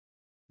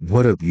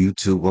What up,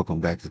 YouTube? Welcome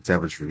back to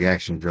Savage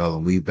Reaction, y'all.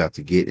 And we about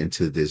to get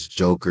into this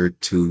Joker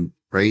 2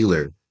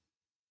 trailer.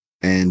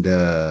 And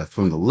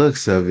from the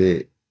looks of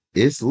it,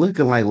 it's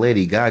looking like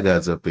Lady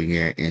Gaga's up in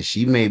here, and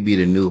she may be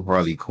the new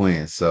Harley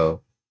Quinn.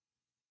 So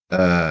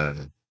uh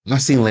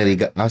I've seen Lady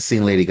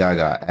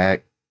Gaga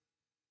act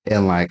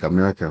in like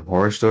American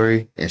Horror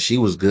Story, and she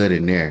was good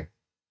in there.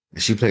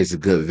 And she plays a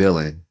good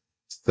villain.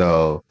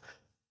 So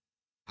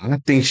I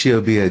think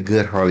she'll be a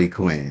good Harley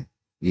Quinn.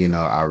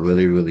 I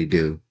really, really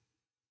do.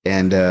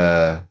 And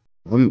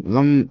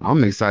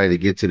I'm excited to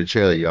get to the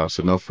trailer, y'all.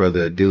 So no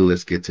further ado,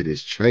 let's get to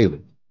this trailer.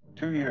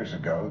 2 years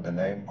ago, the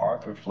name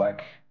Arthur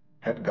Fleck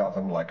hit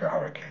Gotham like a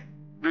hurricane.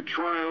 The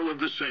trial of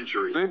the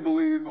century. They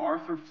believe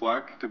Arthur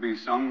Fleck to be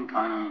some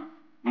kind of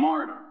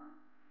martyr.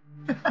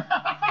 He's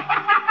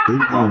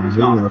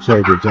gonna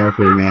play the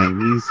Joker, man.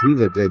 He's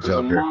a good He's a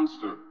Joker.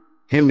 monster.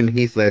 Him and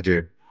Heath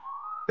Ledger,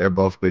 they're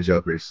both good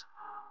Jokers.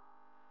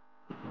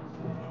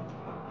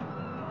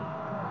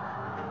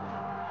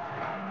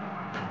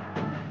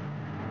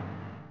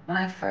 When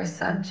I first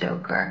saw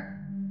Joker,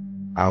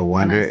 I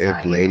wonder saw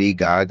if you. Lady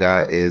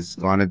Gaga is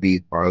gonna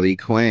be Harley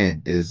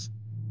Quinn. Is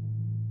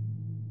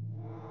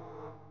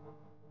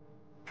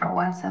For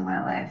once in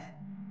my life,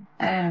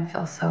 I didn't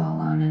feel so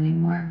alone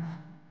anymore.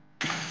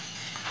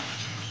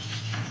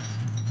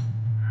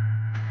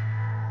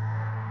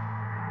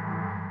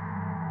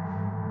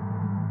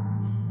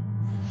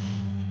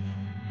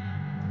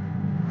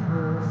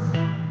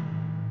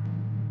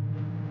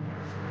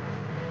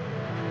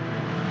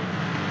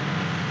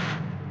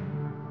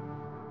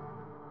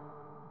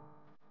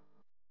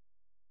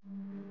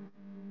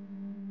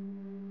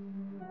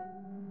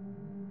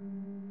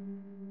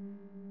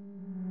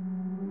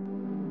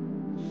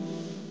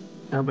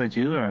 How about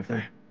you,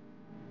 Arthur?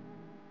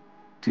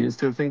 Do you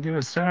still think you're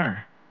a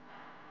star?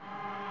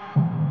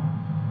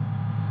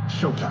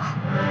 Showtime.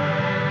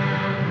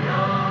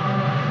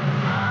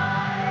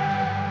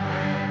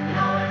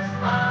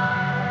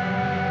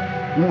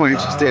 I'm more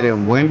interested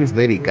in when does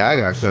Lady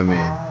Gaga come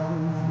in?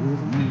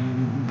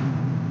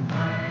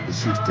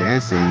 She's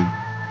dancing.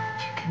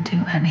 You can do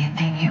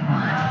anything you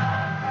want.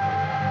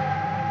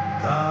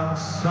 The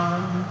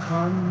sun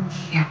comes.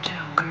 You're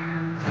Joker.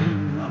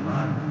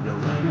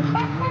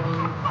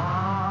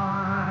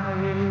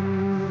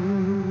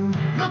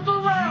 Look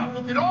around.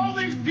 Look at all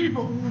these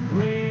people.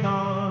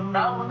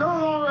 I will no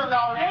longer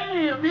allow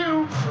any of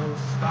you So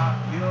stop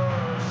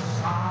your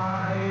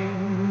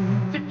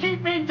sighing. to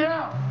keep me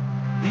down.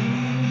 Be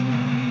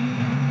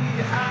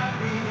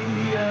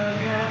happy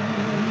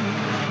again.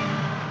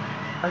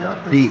 I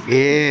got He this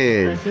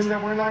is. thinking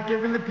that we're not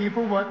giving the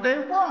people what they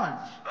want.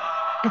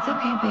 It's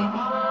okay, baby.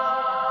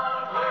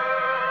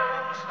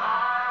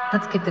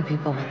 Let's give the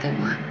people what they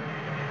want.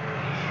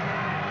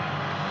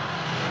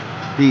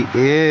 He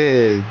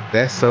is.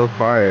 That's so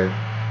fire.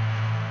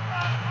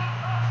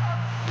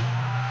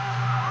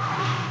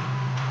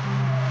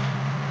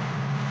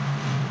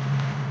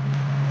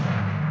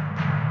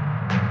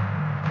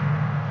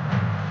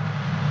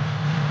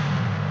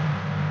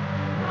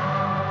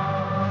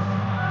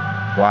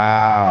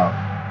 Wow.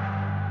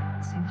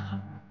 Sing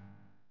hot.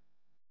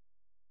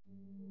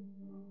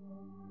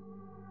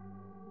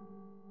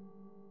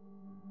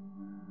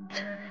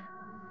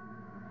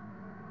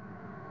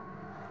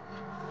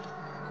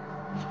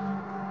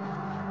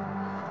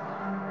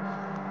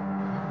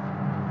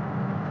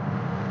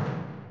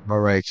 All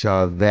right,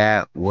 y'all.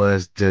 That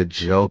was the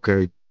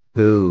Joker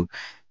 2.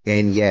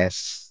 And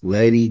yes,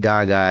 Lady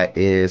Gaga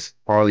is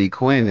Harley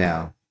Quinn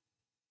now.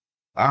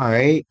 All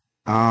right.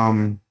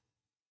 Um,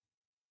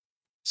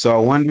 so I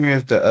wonder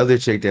if the other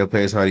chick that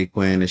plays Harley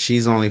Quinn, if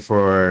she's only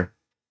for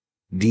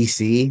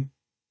DC.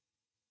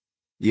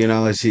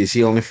 Is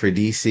she only for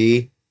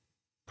DC?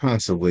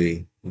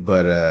 Possibly.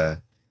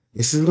 But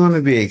this is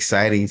gonna be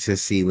exciting to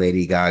see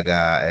Lady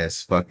Gaga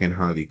as fucking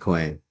Harley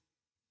Quinn.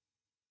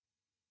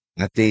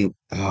 I think,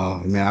 oh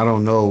man, I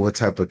don't know what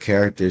type of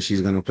character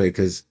she's gonna play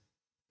because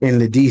in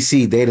the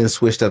DC they done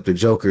switched up the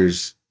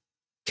Joker's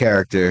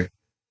character,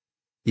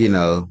 you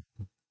know,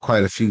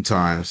 quite a few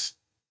times.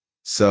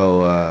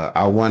 So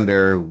I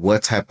wonder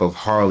what type of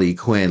Harley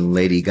Quinn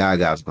Lady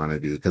Gaga's gonna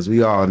do because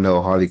we all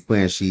know Harley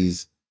Quinn.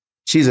 She's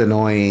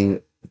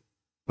annoying,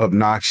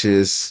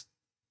 obnoxious,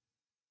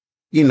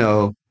 you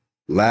know,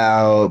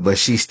 loud, but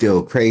she's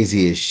still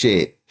crazy as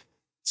shit.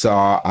 So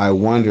I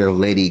wonder if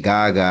Lady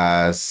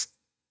Gaga's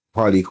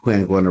Harley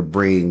Quinn going to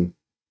bring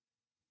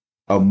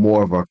a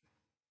more of a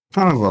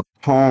kind of a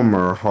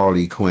calmer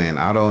Harley Quinn.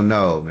 I don't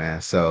know,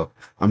 man. So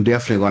I'm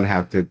definitely going to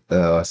have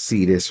to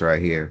see this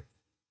right here.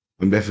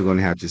 I'm definitely going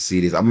to have to see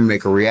this. I'm going to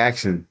make a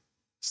reaction.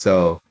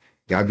 So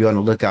y'all be on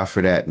the lookout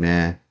for that,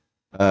 man.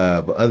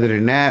 But other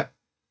than that,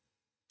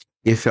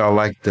 if y'all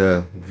like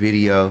the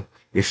video,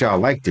 if y'all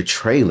like the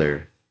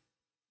trailer,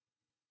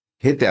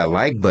 hit that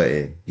like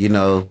button.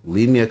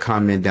 Leave me a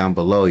comment down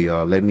below,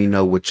 y'all. Let me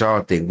know what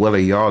y'all think. What are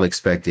y'all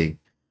expecting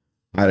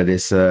out of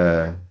this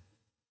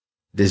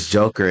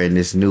Joker and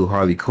this new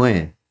Harley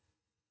Quinn?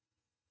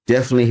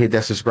 Definitely hit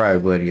that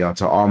subscribe button, y'all.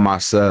 To all my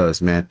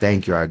subs, man.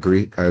 Thank you. I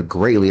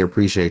greatly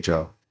appreciate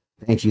y'all.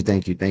 Thank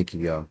you,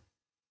 y'all.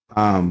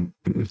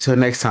 Until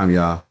next time,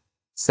 y'all.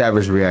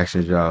 Savage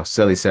reactions, y'all.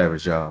 Silly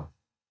Savage, y'all.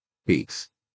 Peace.